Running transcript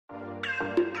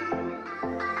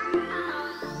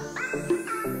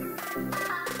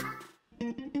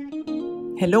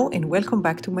Hello and welcome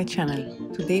back to my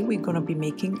channel. Today we're gonna be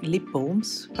making lip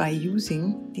balms by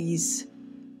using these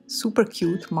super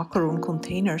cute macaron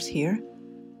containers here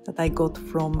that I got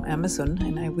from Amazon,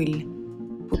 and I will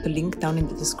put the link down in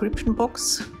the description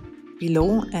box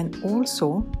below. And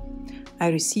also I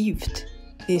received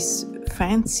this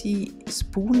fancy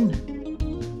spoon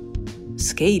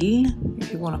scale,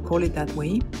 if you want to call it that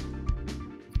way,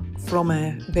 from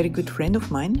a very good friend of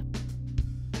mine,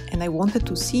 and I wanted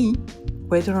to see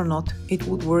whether or not it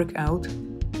would work out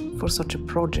for such a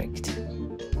project.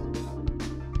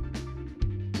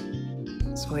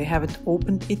 So I haven't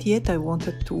opened it yet. I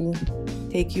wanted to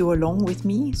take you along with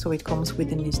me, so it comes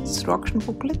with an instruction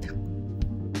booklet.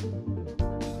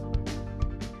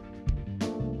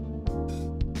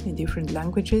 In different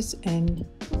languages, and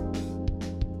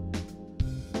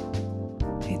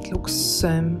it looks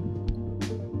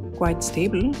quite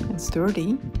stable and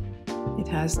sturdy. It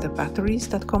has the batteries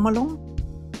that come along.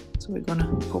 So we're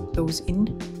gonna pop those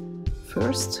in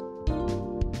first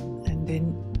and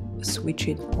then switch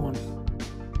it on.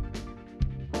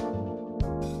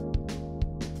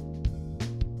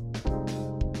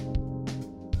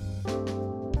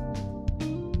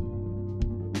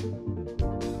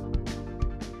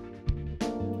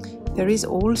 There is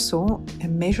also a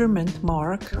measurement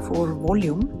mark for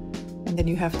volume, and then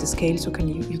you have the scale, so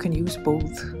you can use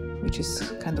both, which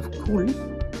is kind of cool.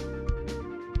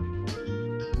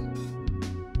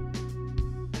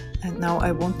 And now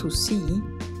I want to see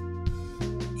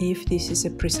if this is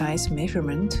a precise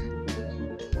measurement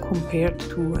compared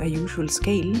to a usual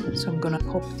scale. So I'm gonna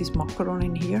pop this macaron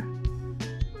in here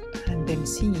and then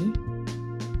see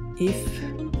if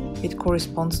it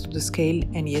corresponds to the scale,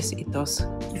 and yes, it does.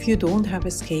 If you don't have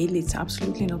a scale, it's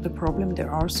absolutely not a problem.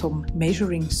 There are some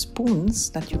measuring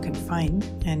spoons that you can find,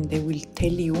 and they will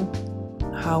tell you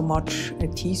how much a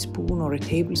teaspoon or a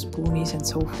tablespoon is and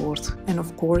so forth. And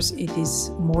of course, it is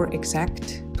more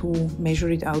exact to measure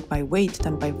it out by weight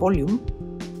than by volume.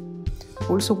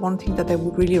 Also, one thing that I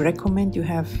would really recommend, you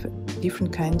have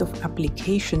different kind of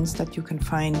applications that you can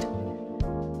find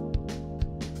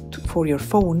for your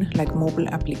phone, like mobile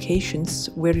applications,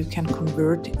 where you can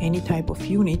convert any type of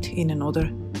unit in another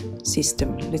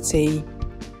system. Let's say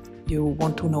you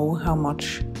want to know how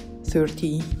much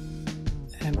 30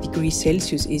 degrees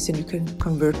Celsius is, and you can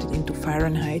convert it into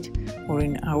Fahrenheit, or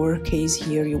in our case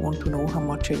here, you want to know how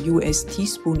much a US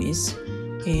teaspoon is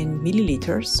in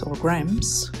milliliters or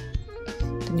grams.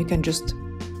 Then you can just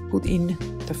put in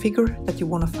the figure that you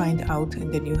want to find out,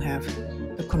 and then you have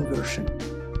the conversion.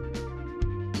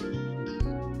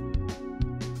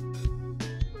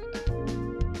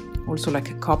 Also, like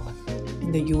a cup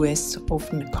in the US,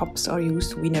 often cups are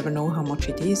used. We never know how much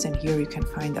it is, and here you can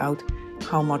find out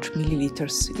how much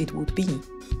milliliters it would be.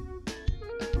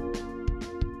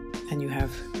 And you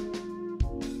have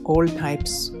all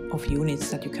types of units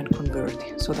that you can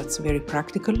convert, so that's very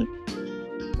practical.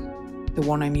 The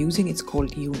one I'm using, it's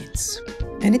called units,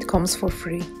 and it comes for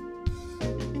free.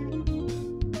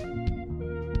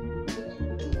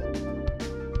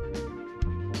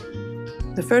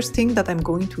 The first thing that I'm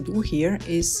going to do here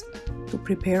is to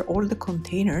prepare all the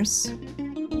containers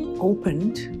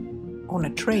opened on a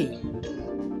tray.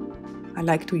 I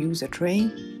like to use a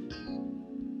tray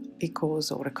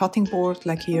or a cutting board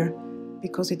like here,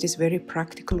 because it is very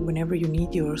practical whenever you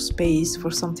need your space for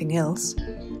something else.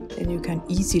 Then you can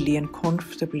easily and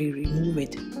comfortably remove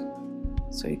it.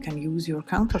 So you can use your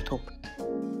countertop.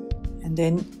 And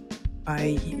then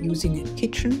by using a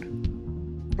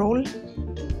kitchen roll,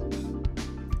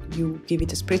 you give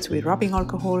it a spritz with rubbing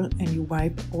alcohol, and you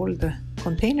wipe all the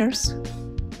containers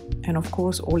and of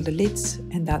course all the lids,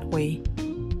 and that way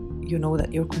you know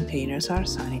that your containers are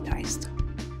sanitized.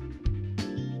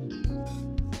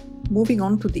 Moving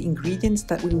on to the ingredients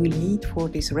that we will need for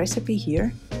this recipe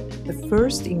here. The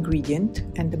first ingredient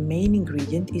and the main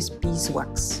ingredient is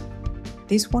beeswax.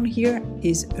 This one here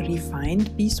is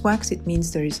refined beeswax. It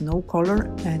means there is no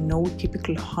color and no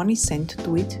typical honey scent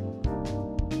to it.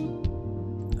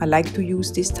 I like to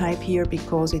use this type here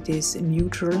because it is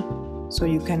neutral, so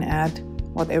you can add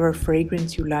whatever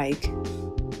fragrance you like.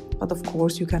 But of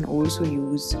course you can also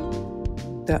use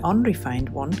the unrefined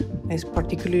one, as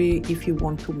particularly if you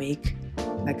want to make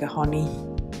like a honey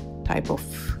type of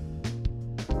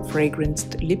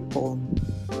fragranced lip balm.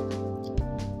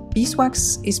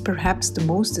 Beeswax is perhaps the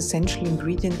most essential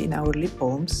ingredient in our lip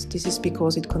balms. This is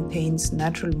because it contains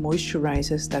natural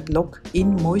moisturizers that lock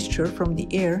in moisture from the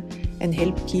air and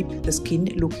help keep the skin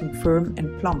looking firm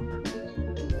and plump.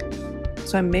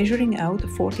 So I'm measuring out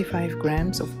 45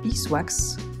 grams of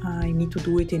beeswax. I need to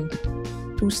do it in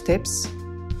 2 steps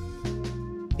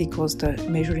because the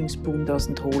measuring spoon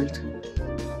doesn't hold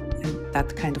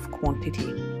that kind of quantity.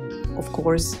 Of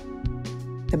course,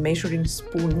 the measuring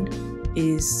spoon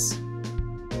is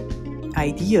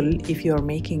ideal if you are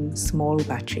making small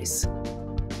batches.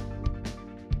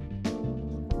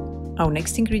 Our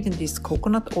next ingredient is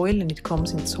coconut oil, and it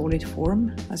comes in solid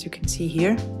form, as you can see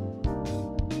here.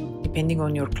 Depending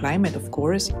on your climate, of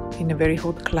course. In a very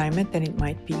hot climate, then it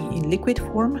might be in liquid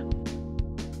form.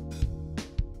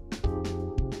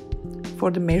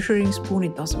 For the measuring spoon,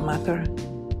 it doesn't matter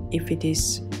if it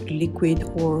is liquid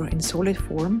or in solid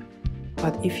form,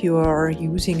 but if you are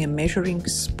using a measuring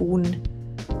spoon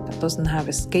that doesn't have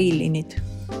a scale in it,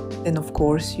 then of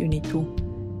course you need to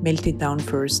melt it down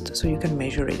first so you can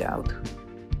measure it out.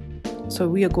 So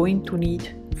we are going to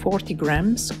need 40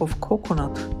 grams of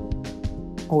coconut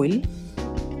oil,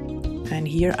 and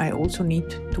here I also need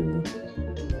to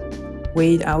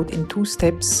weigh it out in 2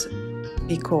 steps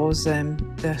because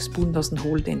the spoon doesn't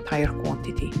hold the entire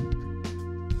quantity.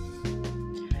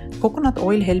 Coconut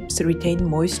oil helps retain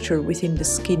moisture within the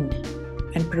skin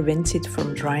and prevents it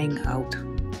from drying out,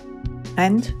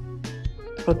 and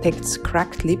protects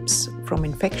cracked lips from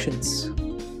infections.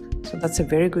 So that's a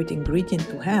very good ingredient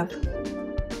to have.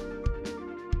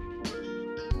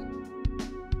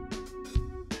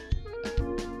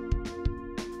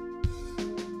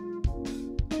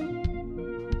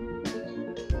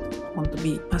 Want to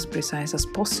be as precise as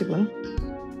possible.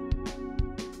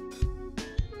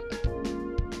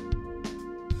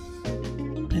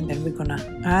 And then we're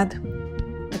gonna add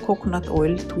the coconut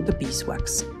oil to the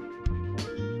beeswax.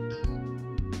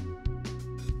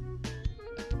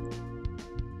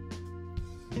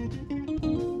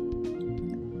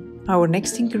 Our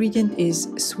next ingredient is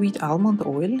sweet almond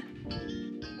oil,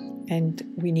 and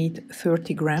we need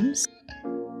 30 grams.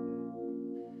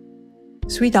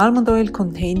 Sweet almond oil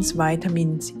contains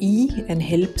vitamins E and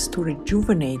helps to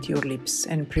rejuvenate your lips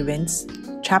and prevents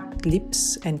chapped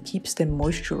lips and keeps them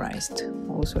moisturized.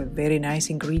 Also a very nice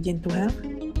ingredient to have.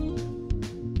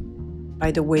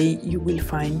 By the way, you will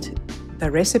find the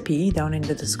recipe down in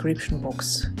the description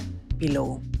box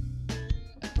below.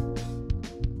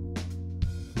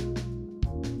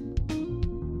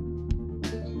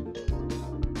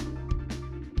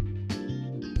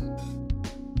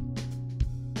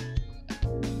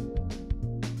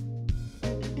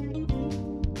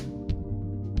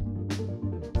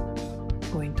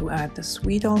 Going to add the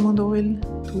sweet almond oil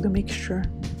to the mixture.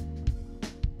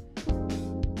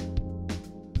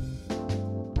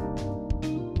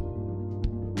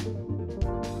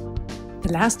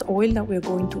 The last oil that we're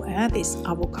going to add is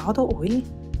avocado oil.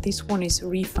 This one is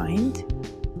refined.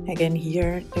 Again,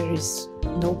 here there is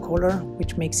no color,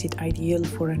 which makes it ideal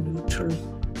for a neutral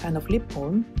kind of lip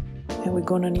balm. And we're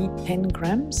gonna need 10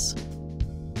 grams.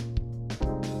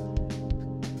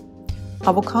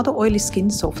 Avocado oil is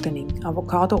skin softening.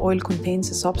 Avocado oil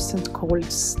contains a substance called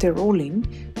sterolin,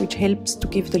 which helps to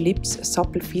give the lips a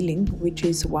supple feeling, which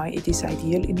is why it is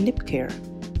ideal in lip care.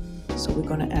 So we're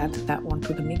gonna add that one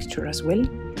to the mixture as well.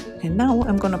 And now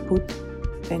I'm gonna put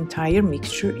the entire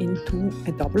mixture into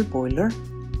a double boiler.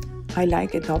 I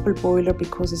like a double boiler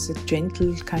because it's a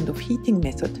gentle kind of heating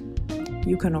method.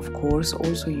 You can of course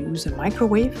also use a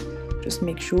microwave. Just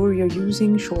make sure you're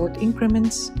using short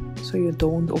increments so you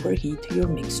don't overheat your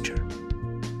mixture.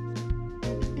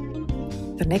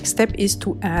 The next step is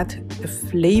to add the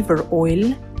Flavour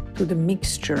Oil to the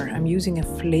mixture. I'm using a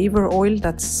Flavour Oil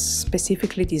that's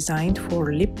specifically designed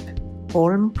for lip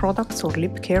balm products or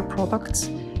lip care products.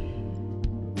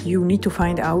 You need to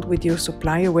find out with your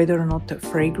supplier whether or not the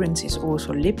fragrance is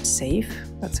also lip safe.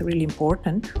 That's really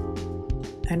important.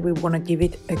 And we want to give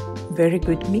it a very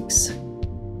good mix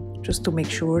just to make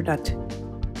sure that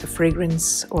the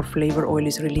fragrance or flavor oil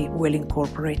is really well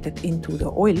incorporated into the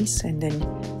oils. And then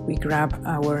we grab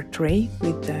our tray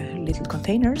with the little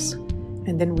containers,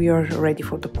 and then we are ready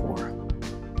for the pour.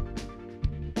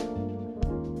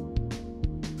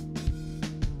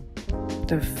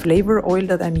 The flavor oil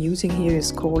that I'm using here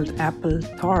is called Apple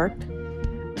Tart,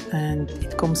 and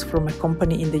it comes from a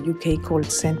company in the UK called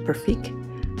Saint Perfect.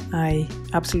 I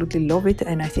absolutely love it,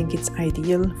 and I think it's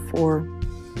ideal for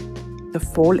the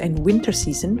fall and winter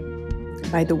season.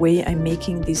 By the way, I'm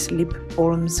making these lip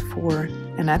balms for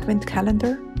an advent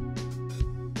calendar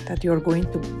that you're going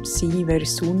to see very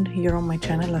soon here on my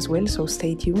channel as well, so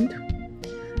stay tuned.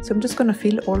 So I'm just going to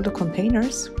fill all the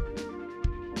containers.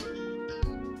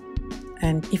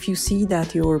 And if you see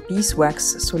that your beeswax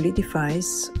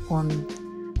solidifies on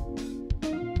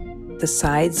the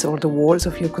sides or the walls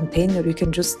of your container, you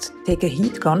can just take a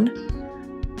heat gun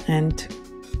and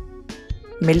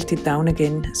melt it down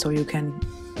again so you can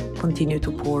continue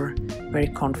to pour very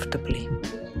comfortably.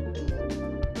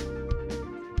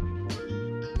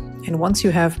 And once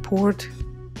you have poured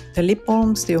the lip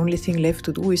balms, the only thing left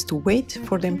to do is to wait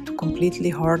for them to completely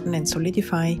harden and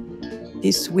solidify.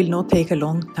 This will not take a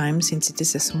long time since it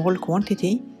is a small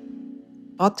quantity,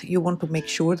 but you want to make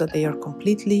sure that they are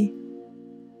completely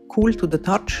cool to the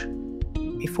touch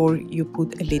before you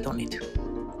put a lid on it.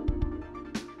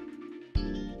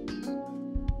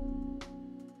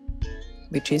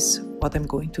 Which is what I'm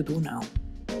going to do now.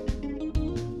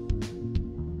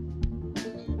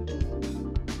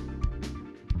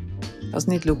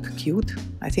 Doesn't it look cute?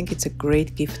 I think it's a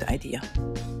great gift idea.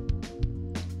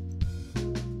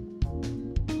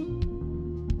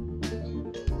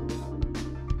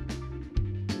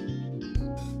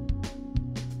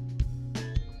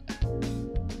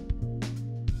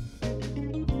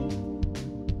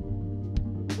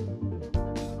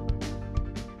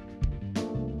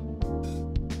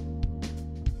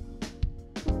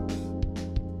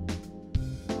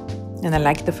 And I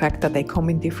like the fact that they come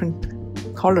in different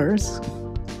colors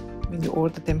when you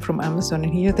order them from Amazon,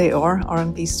 and here they are.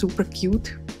 Aren't these super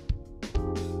cute?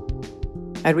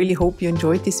 I really hope you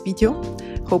enjoyed this video.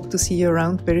 Hope to see you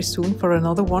around very soon for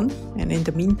another one, and in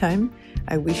the meantime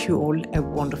I wish you all a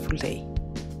wonderful day.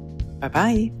 Bye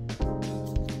bye.